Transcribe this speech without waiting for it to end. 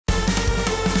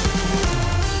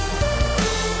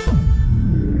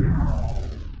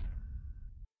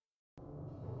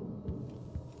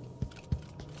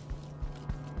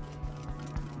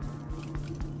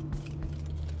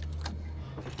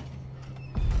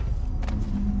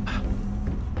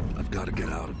gotta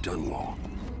get out of Dunwall.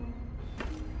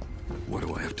 What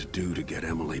do I have to do to get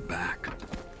Emily back?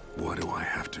 What do I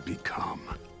have to become?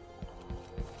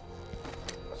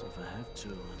 So if I have two,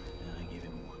 then I give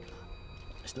him one.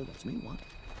 I still got me one.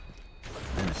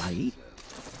 And if I eat...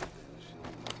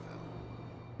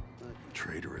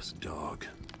 Traitorous dog.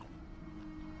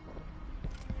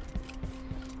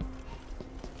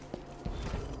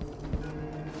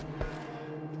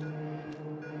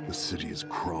 The city is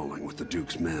crawling with the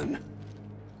Duke's men.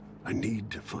 I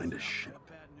need to find a ship.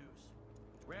 Bad news.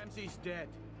 Ramsey's dead.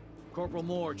 Corporal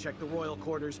Moore checked the royal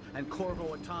quarters, and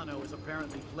Corvo Attano has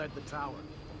apparently fled the tower.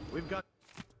 We've got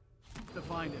to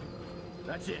find him.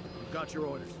 That's it. We've got your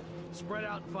orders. Spread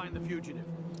out and find the fugitive.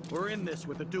 We're in this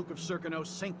with the Duke of Circano,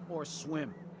 sink or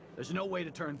swim. There's no way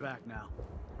to turn back now.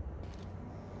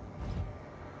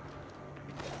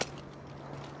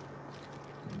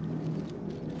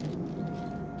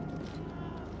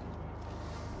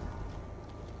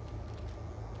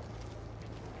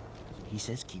 He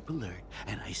says keep alert,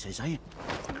 and I says I am.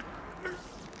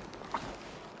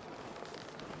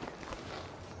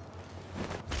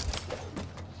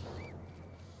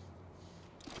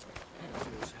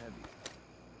 Feels heavy.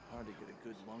 Hard to get a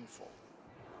good lungful.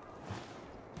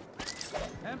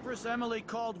 Empress Emily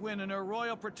Caldwin and her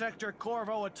royal protector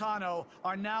Corvo Attano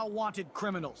are now wanted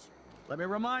criminals. Let me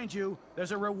remind you,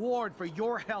 there's a reward for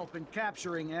your help in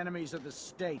capturing enemies of the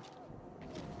state.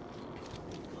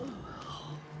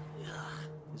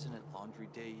 Isn't it laundry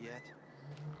day yet?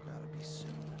 Gotta be soon.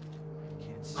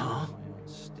 Can't see my own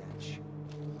stench.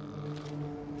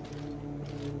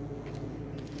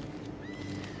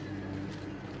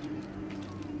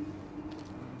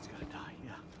 Someone's gotta die,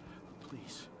 yeah.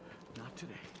 Please, not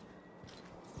today.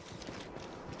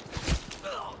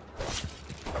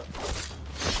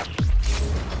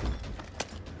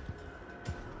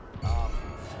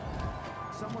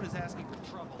 Someone is asking for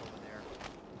trouble over there.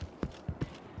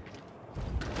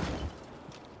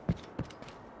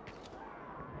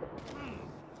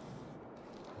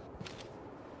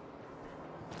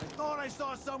 I thought I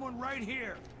saw someone right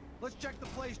here. Let's check the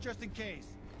place just in case.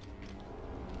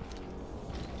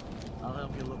 I'll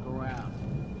help you look around.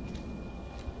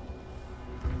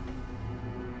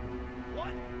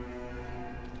 What?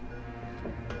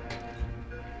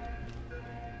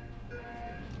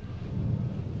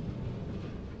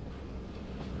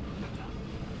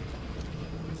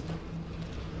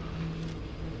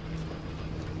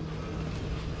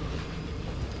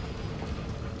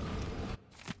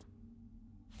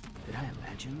 Did I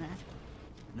imagine that?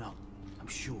 No, I'm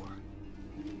sure.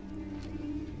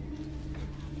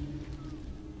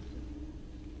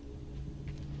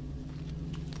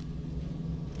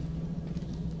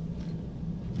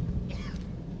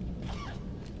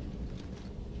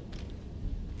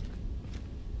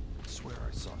 I swear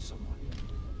I saw someone.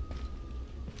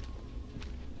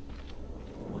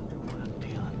 Wonder what I'm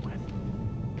dealing with.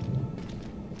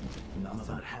 I'm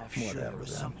about half sure there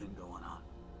was something going on.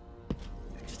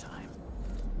 Next time.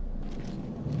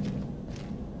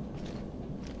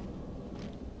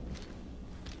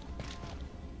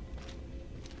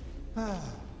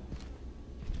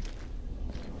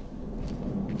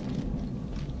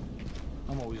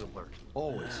 I'm always alert.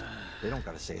 Always. They don't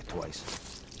gotta say it twice.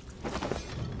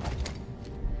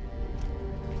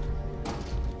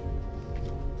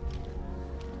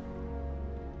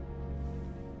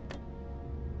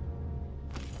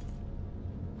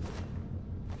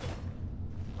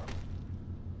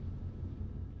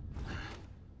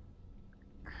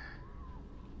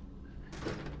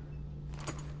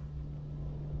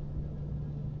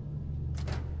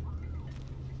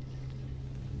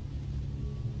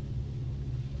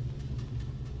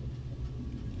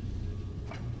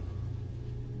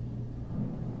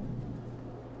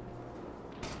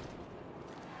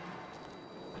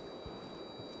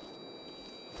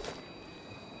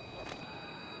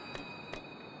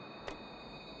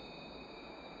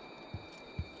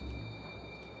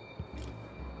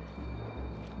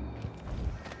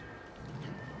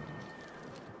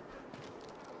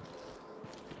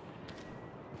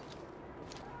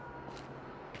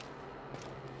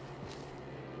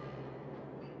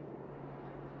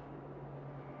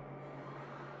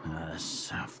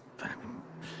 South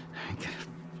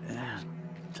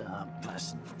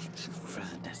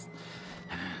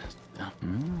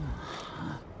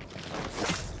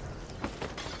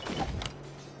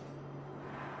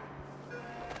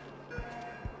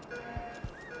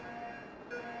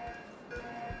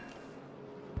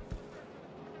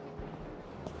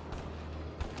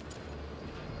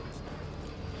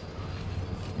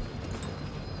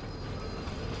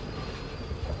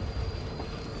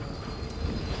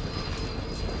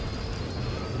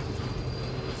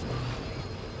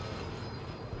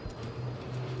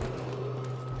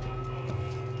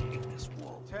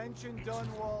ancient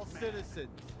Dunwall citizens.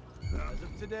 As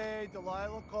of today,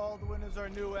 Delilah Caldwin is our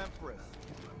new empress.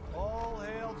 All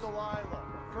hail Delilah,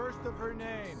 first of her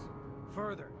name.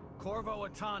 Further, Corvo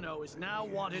Attano is now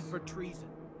wanted for treason.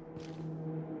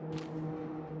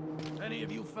 Any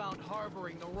of you found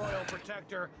harboring the Royal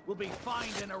Protector will be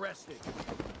fined and arrested.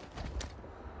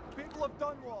 People of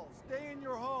Dunwall, stay in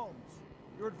your homes.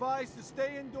 You're advised to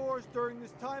stay indoors during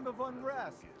this time of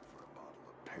unrest. For a bottle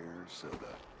of pear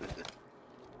soda.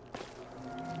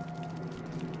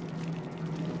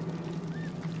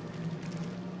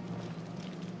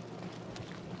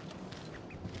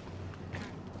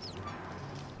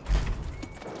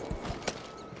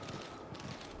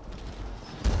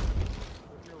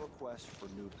 Your request for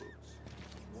new boots.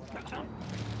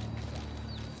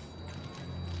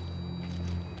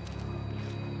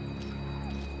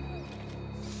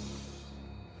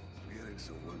 Getting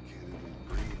so one can't even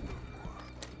breathe no more.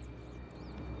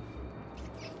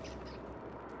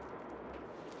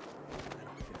 I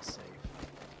don't feel safe.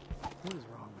 What is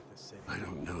wrong with this city? I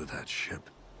don't know that ship,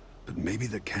 but maybe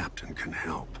the captain can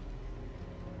help.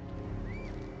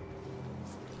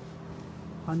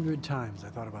 100 times I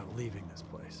thought about leaving this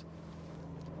place.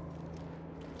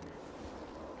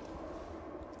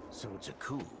 So it's a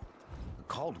coup. The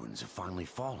Caldwins have finally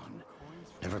fallen.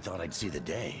 Never thought I'd see the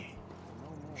day.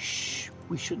 Shh,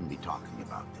 we shouldn't be talking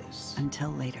about this. Until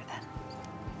later, then.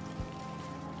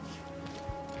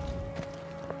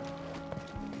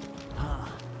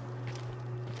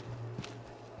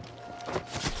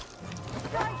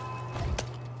 Guys!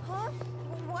 Huh?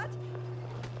 What?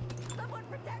 Someone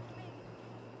protect me!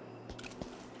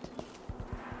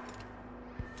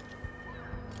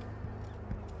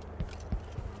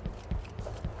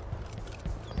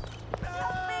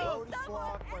 Help me! Road is Someone!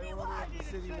 blocked by order of the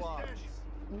City Watch.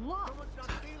 Locked?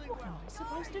 What am I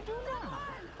supposed to do now?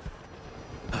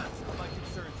 It's not my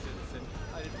concern, citizen.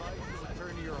 I'd advise you to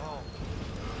return to your home.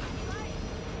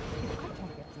 If I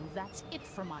don't get through, that's it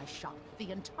for my shop.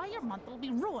 The entire month will be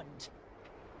ruined.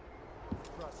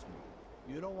 Trust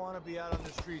me. You don't want to be out on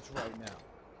the streets right now.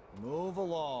 Move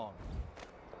along.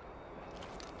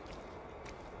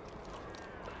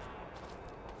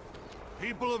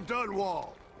 People of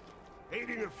Dunwall,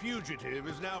 aiding a fugitive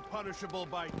is now punishable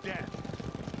by death.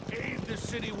 Aid the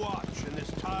City Watch in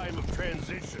this time of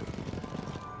transition.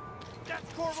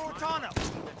 That's Corvo Attano!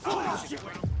 Someone!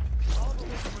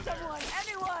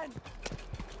 Anyone!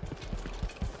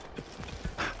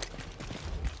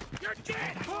 You're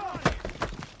dead!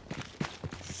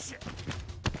 Shit!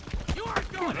 You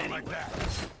aren't going anywhere! Like that.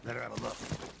 Better have a look.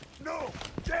 No!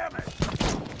 Damn it!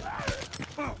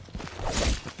 No!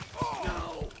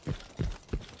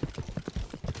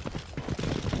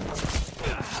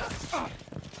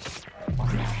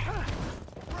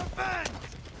 Revenge!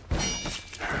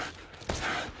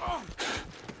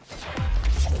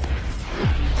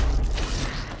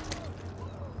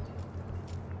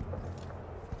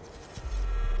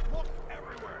 Look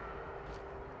everywhere!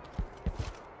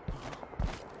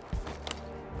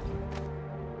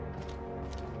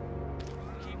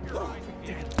 Keep your eyes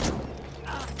peeled.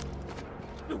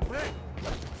 Hey!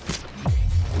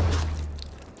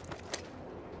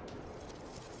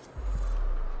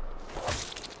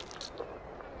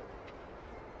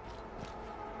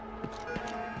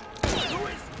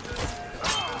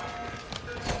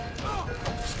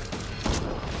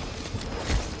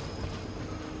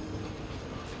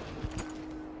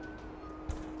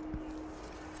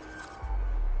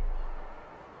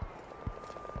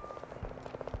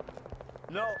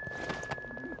 No.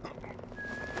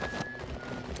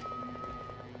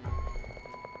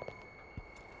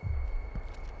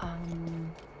 I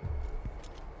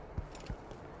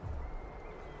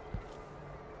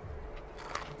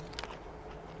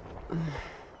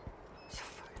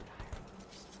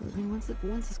mean, when's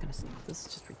this gonna stop? This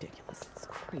is just ridiculous. It's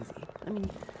crazy. I mean,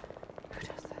 who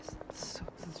does this? This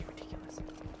is ridiculous.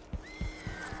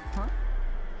 Huh?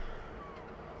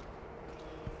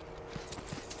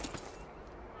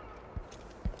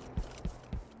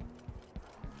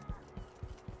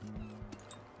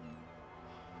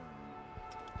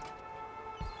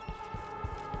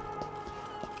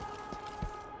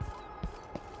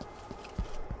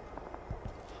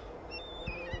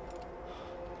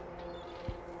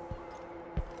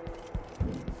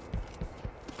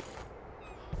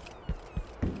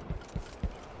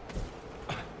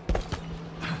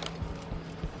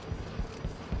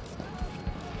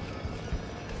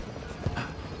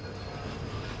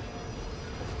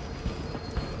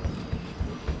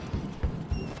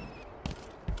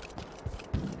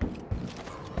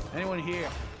 Anyone here?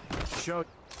 Show.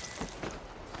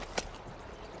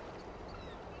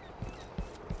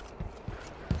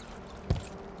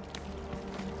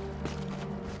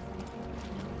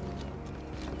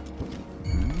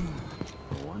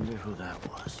 who that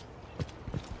was.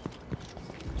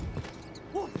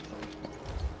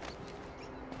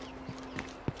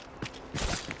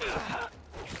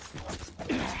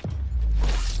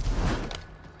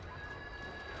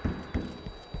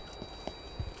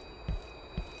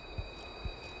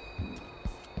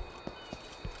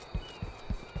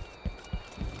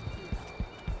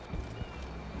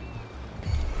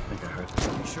 Think that hurt?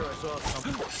 You sure I saw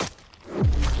something?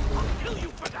 I'll kill you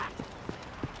for that!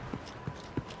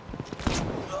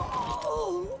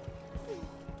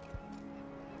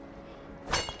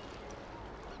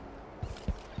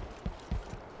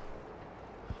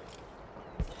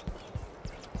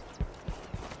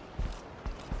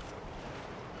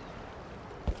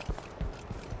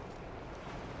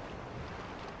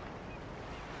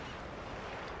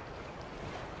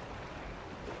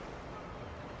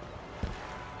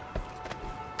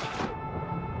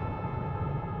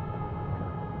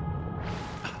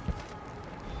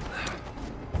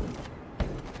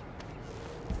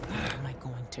 What am I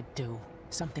going to do?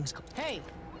 Something's Hey!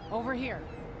 Over here!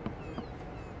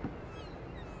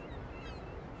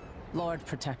 Lord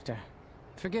Protector,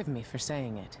 forgive me for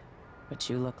saying it, but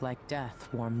you look like death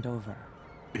warmed over.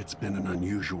 It's been an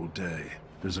unusual day.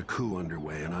 There's a coup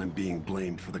underway, and I'm being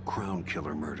blamed for the Crown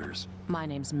Killer murders. My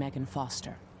name's Megan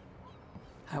Foster.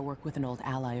 I work with an old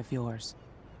ally of yours,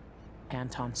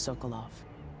 Anton Sokolov.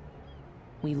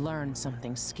 We learned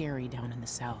something scary down in the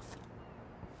south,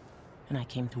 and I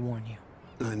came to warn you.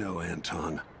 I know,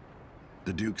 Anton.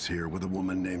 The Duke's here with a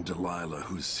woman named Delilah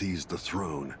who's seized the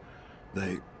throne.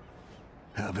 They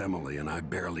have Emily, and I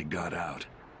barely got out.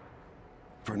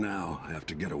 For now, I have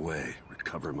to get away,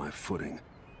 recover my footing.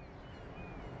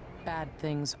 Bad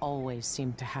things always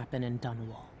seem to happen in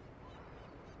Dunwall.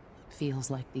 Feels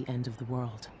like the end of the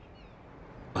world.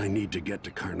 I need to get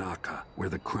to Karnaca, where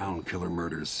the Crown Killer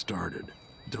murders started.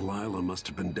 Delilah must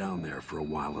have been down there for a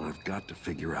while, and I've got to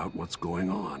figure out what's going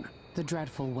on. The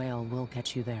dreadful whale will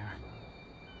get you there.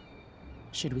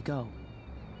 Should we go?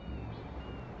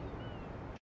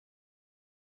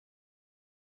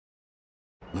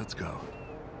 Let's go.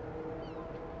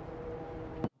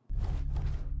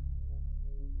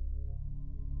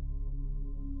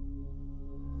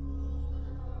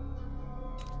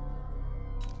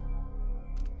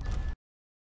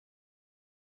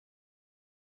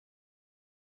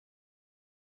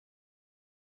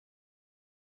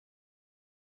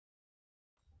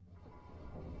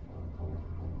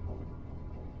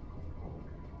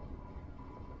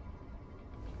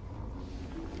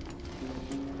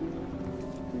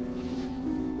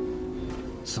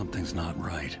 Something's not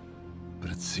right, but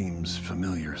it seems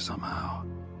familiar somehow.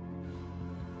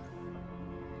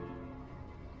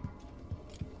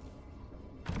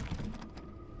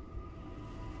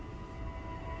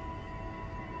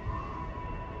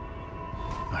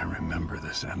 I remember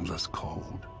this endless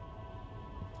cold.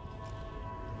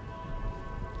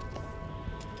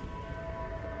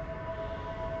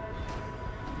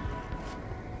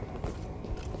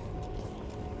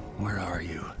 Where are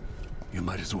you? You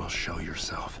might as well show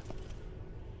yourself.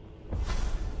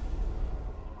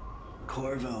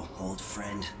 Corvo, old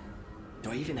friend.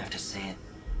 Do I even have to say it?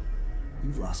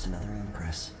 You've lost another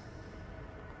Empress.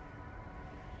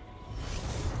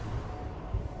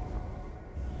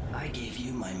 I gave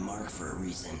you my mark for a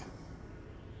reason.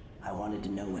 I wanted to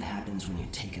know what happens when you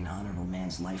take an honorable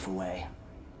man's life away.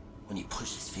 When you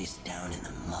push his face down in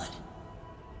the mud.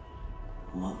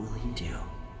 What will he do,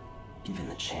 given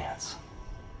the chance?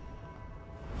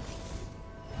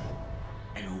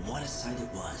 And what a sight it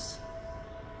was.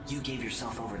 You gave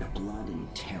yourself over to blood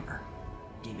and terror.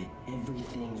 Gave it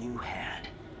everything you had.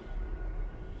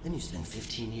 Then you spent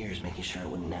 15 years making sure it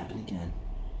wouldn't happen again.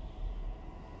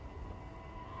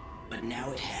 But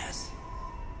now it has.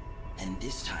 And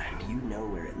this time, you know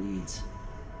where it leads.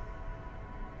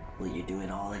 Will you do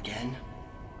it all again?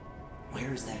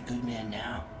 Where is that good man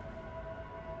now?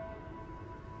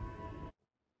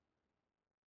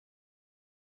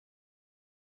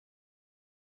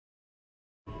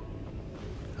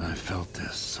 I felt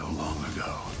this so long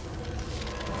ago.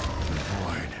 The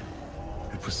void.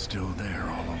 It was still there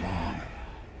all along.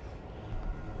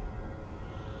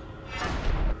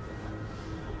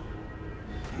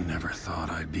 Never thought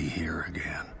I'd be here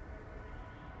again.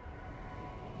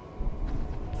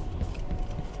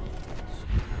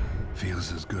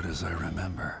 Feels as good as I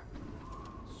remember.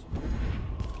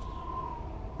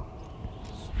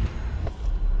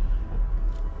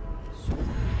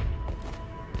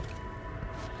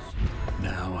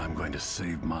 Now I'm going to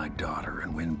save my daughter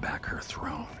and win back her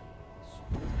throne.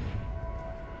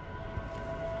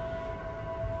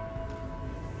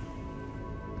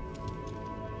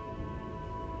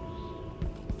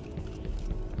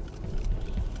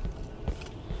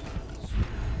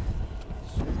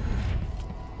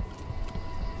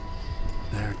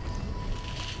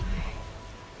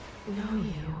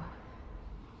 you.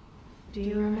 Do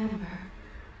you remember?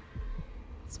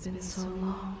 It's been so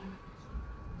long,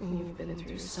 and you've been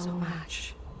through so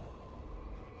much.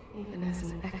 Even as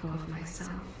an echo of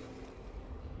myself,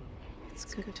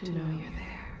 it's good to know you're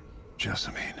there.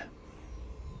 Jessamine,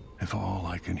 if all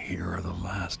I can hear are the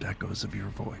last echoes of your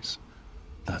voice,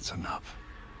 that's enough.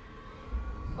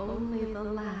 Only the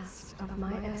last of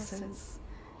my essence,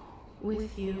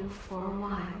 with you for a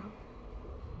while.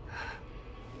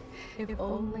 If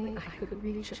only I could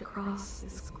reach across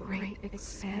this great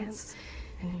expanse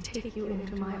and take you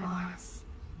into my arms.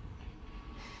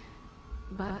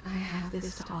 But I have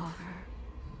this to offer.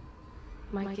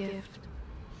 My gift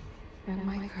and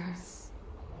my curse.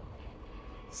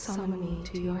 Summon me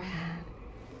to your hand,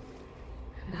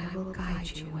 and I will guide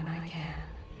you when I can.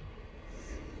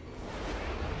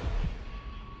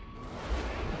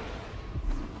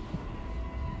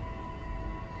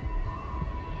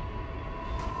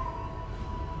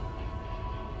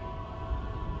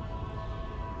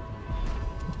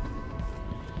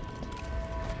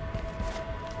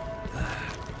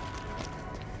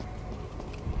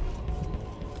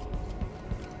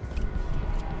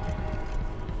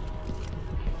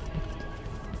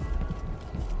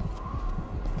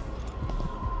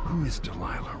 Who is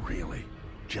Delilah, really?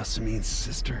 Jessamine's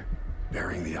sister?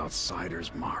 Bearing the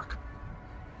outsider's mark?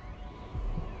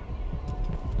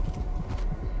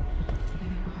 There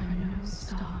are no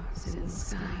stars in the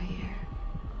sky here.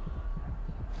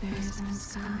 There is no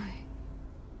sky.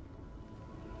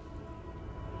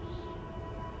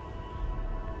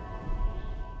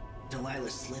 Delilah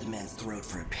slit a man's throat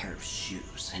for a pair of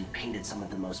shoes and painted some of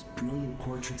the most brilliant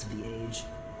portraits of the age,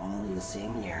 all in the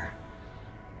same year.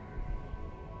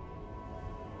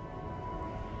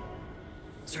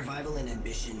 Survival and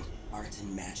ambition, art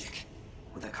and magic,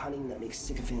 with a cunning that makes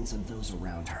sycophants of those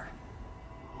around her.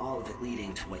 All of it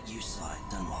leading to what you saw at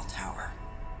Dunwall Tower.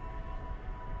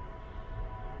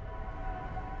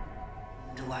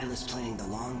 Delilah's playing the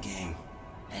long game,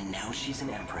 and now she's an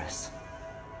empress.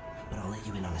 But I'll let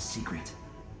you in on a secret.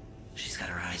 She's got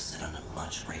her eyes set on a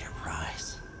much greater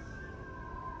prize.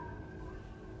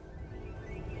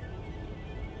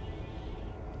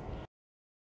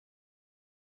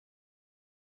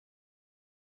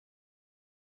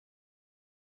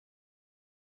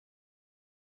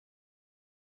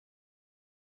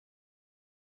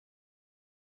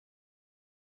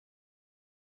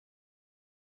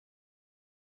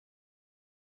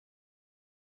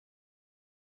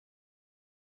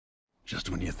 Just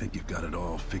when you think you've got it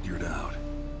all figured out,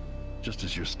 just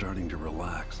as you're starting to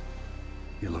relax,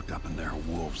 you look up and there are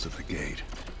wolves at the gate.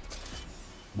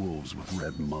 Wolves with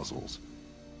red muzzles.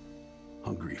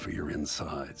 Hungry for your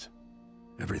insides.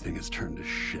 Everything has turned to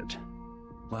shit.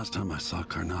 Last time I saw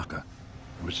Karnaca,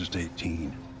 I was just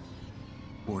 18.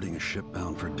 Boarding a ship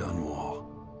bound for Dunwall.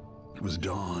 It was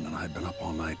dawn and I'd been up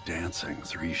all night dancing,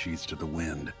 3 sheets to the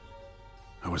wind.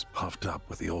 I was puffed up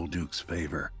with the old Duke's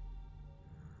favor.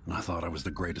 And I thought I was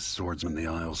the greatest swordsman the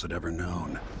Isles had ever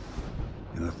known.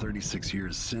 In the 36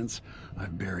 years since,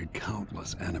 I've buried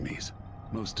countless enemies.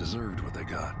 Most deserved what they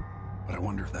got, but I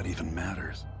wonder if that even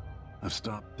matters. I've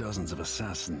stopped dozens of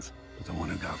assassins, but the one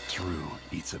who got through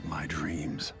eats at my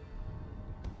dreams.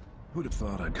 Who'd have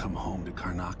thought I'd come home to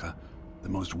Karnaca, the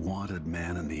most wanted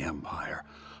man in the Empire,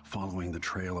 following the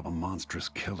trail of a monstrous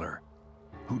killer?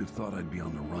 Who'd have thought I'd be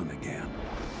on the run again,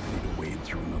 ready to wade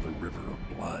through another river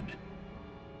of blood?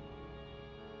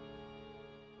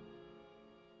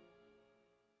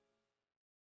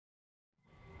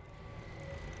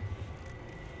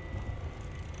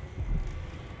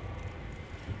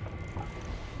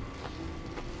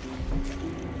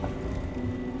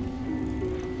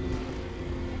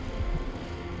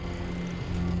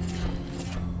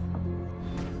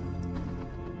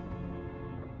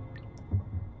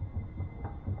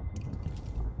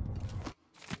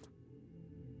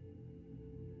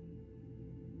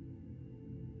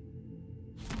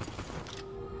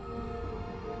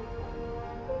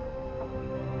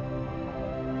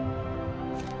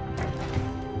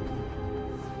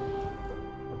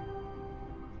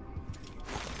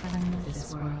 I left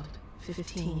this world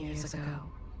 15 years ago.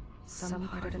 Some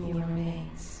part of me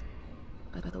remains,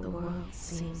 but the world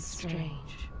seems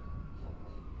strange.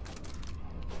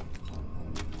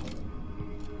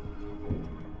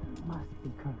 Must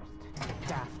be cursed.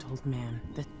 Daft old man.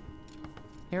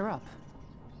 You're up.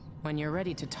 When you're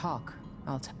ready to talk,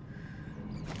 I'll tell.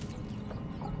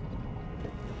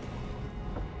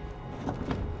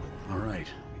 All right,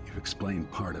 you've explained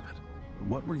part of it.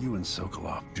 What were you and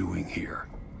Sokolov doing here?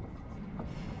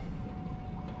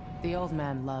 The old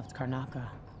man loved Karnaca,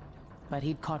 but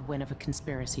he'd caught wind of a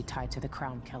conspiracy tied to the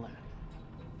Crown Killer.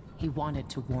 He wanted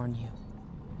to warn you.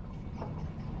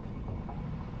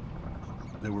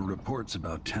 There were reports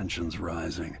about tensions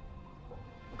rising.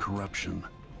 Corruption,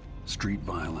 street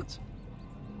violence.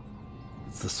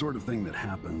 It's the sort of thing that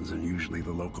happens, and usually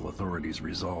the local authorities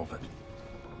resolve it.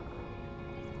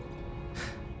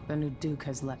 The new Duke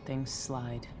has let things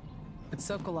slide. But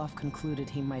Sokolov concluded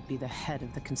he might be the head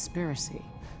of the conspiracy.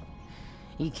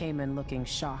 He came in looking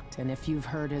shocked, and if you've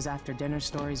heard his after-dinner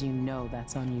stories, you know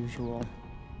that's unusual.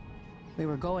 We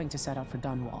were going to set out for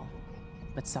Dunwall,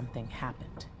 but something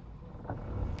happened.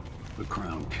 The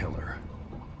Crown Killer.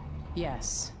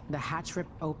 Yes, the hatch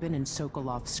ripped open and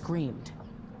Sokolov screamed.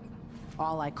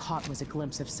 All I caught was a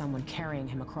glimpse of someone carrying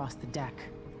him across the deck.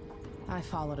 I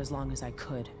followed as long as I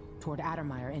could, toward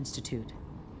Addermeyer Institute.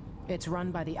 It's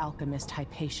run by the alchemist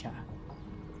Hypatia.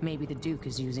 Maybe the Duke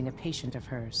is using a patient of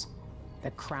hers,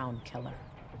 the Crown Killer.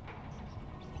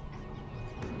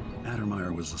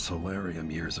 Addermeyer was a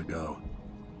solarium years ago.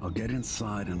 I'll get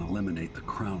inside and eliminate the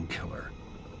Crown Killer.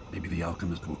 Maybe the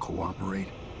alchemist will cooperate,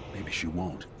 maybe she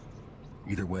won't.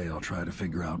 Either way, I'll try to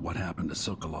figure out what happened to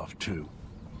Sokolov, too.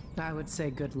 I would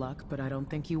say good luck, but I don't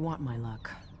think you want my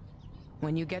luck.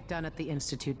 When you get done at the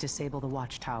Institute, disable the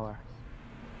watchtower.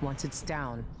 Once it's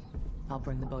down, I'll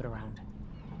bring the boat around.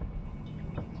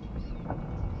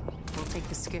 We'll take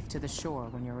the skiff to the shore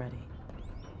when you're ready.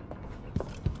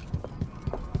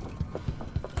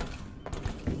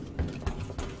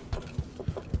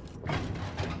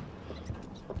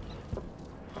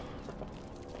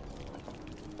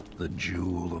 The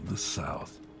jewel of the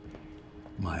South.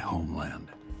 My homeland.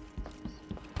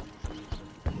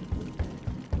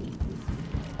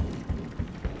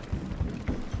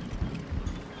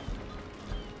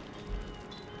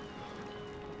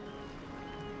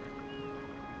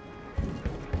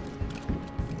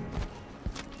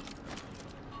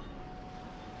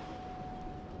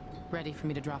 Ready for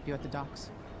me to drop you at the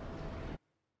docks?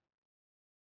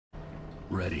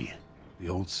 Ready. The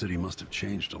old city must have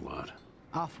changed a lot.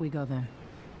 Off we go then.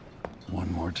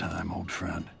 One more time, old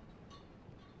friend.